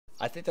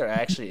I think they're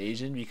actually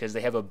Asian because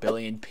they have a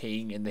billion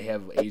ping and they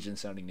have Asian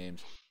sounding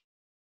names.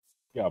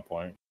 Got a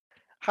point.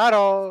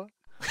 Hello.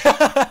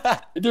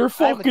 They're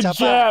fucking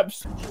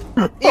Japs.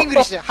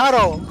 English.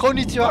 Hello.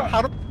 Konnichiwa.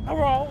 Hello.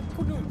 Hello.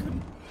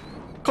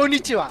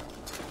 Konnichiwa.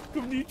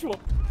 Konnichiwa.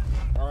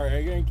 Alright, are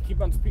you gonna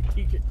keep on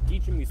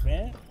teaching me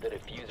Spanish? The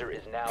diffuser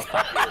is now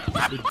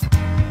secured.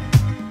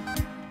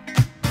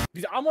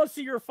 Because I'm gonna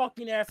see your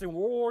fucking ass in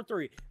World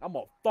War III. I'm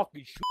gonna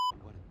fucking shoot.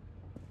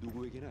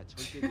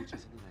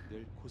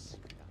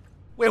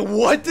 Wait,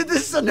 what did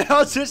this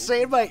announcer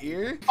say in my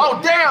ear? Oh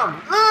damn!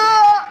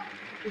 Ah!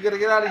 We gotta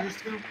get out of here,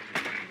 Scoop.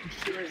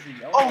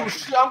 Oh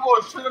shit, I'm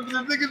going straight up to the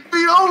nigga's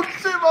feet. Oh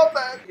shit, my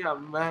bad. Yeah,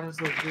 I'm mad as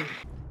a bitch.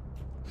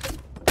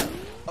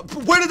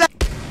 Where did that?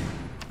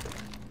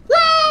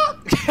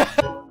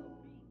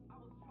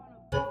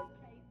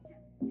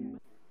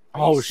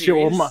 Oh shit,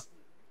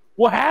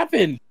 what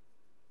happened?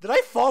 Did I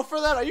fall for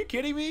that? Are you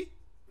kidding me?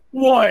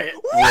 What?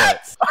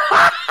 What?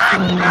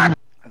 I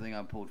think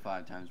I pulled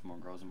 5 times more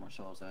girls than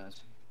Marcelo's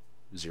ass.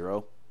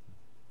 0.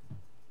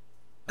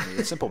 I mean,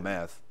 it's simple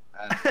math.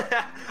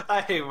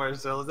 I hate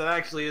Marcellus. That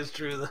actually is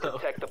true though.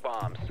 Protect the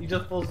bombs. You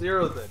just pulled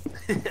 0 then.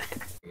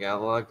 You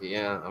got lucky,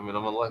 yeah. I mean,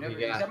 I'm a lucky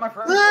guy. My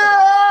friend.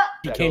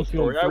 He came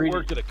to him I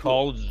worked at a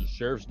college as a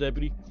sheriff's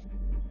deputy.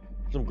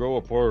 Some girl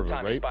reported a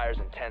Time rape, expires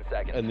in 10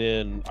 seconds. and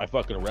then I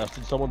fucking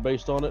arrested someone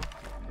based on it.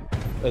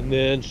 And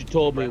then she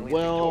told me,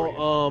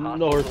 well,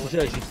 no, she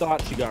said she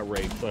thought she got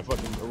raped, so I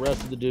fucking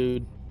arrested the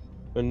dude.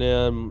 And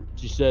then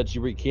she said she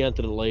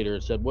recanted it later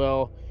and said,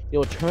 well, you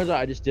know, it turns out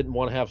I just didn't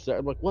want to have sex.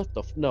 I'm like, what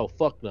the no,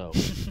 fuck no.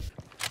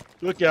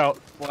 Look out,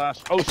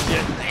 Flash. Oh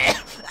shit.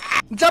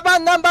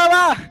 Japan number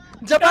 1.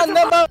 Japan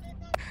number.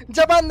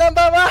 Japan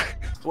number 1.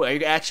 Wait, are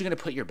you actually gonna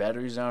put your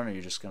batteries down, or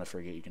you're just gonna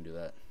forget you can do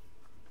that?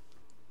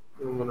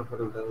 I'm gonna put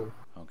him down.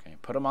 Okay,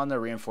 put them on the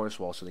reinforced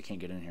wall so they can't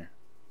get in here.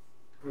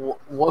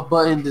 What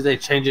button did they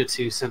change it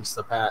to since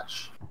the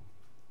patch?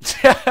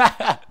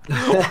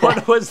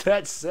 What was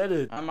that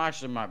setting? I'm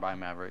actually might buy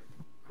Maverick.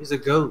 He's a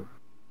goat.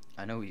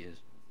 I know he is.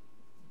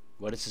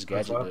 What is his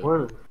That's gadget why I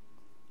do?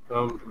 put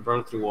him.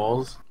 Burn through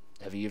walls.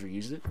 Have you ever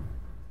used it?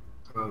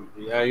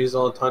 Yeah, I use it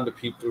all the time to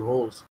peep through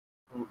holes.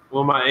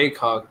 Well, my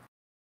ACOG.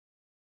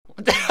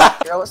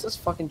 Yo, what's this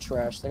fucking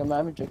trash? Like, I'm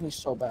not even joking, he's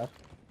so bad.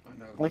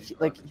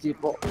 Like,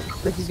 dude, well,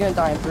 like, he's gonna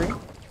die in 3,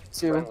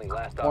 2, Friendly,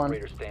 last 1.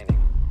 operator standing.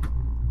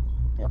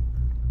 Yeah.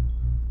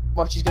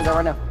 Watch, he's gonna die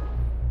right now.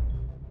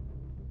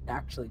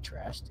 Actually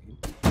trash, dude.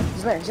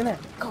 He's in there, he's in there.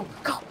 Go,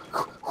 go.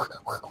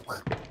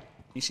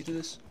 You see through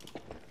this?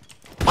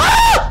 We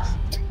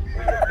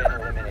have been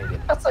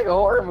eliminated. That's like a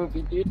horror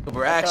movie, dude.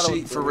 We're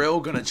actually, for real,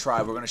 gonna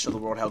try. We're gonna show the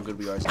world how good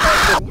we are.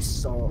 You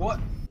saw. What?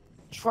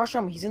 Trust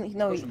him, he's in,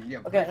 no, he, Yeah,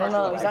 okay,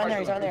 no, he's on there,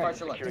 he's on there.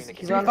 He's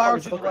around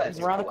the corner, he's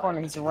around the corner,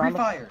 he's around the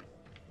corner. Fire.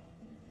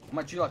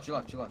 Mike, chill out, chill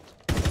out, chill out.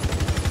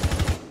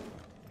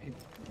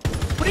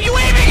 What are you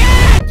aiming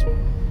at?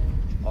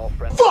 All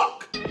friendly.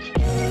 Fuck!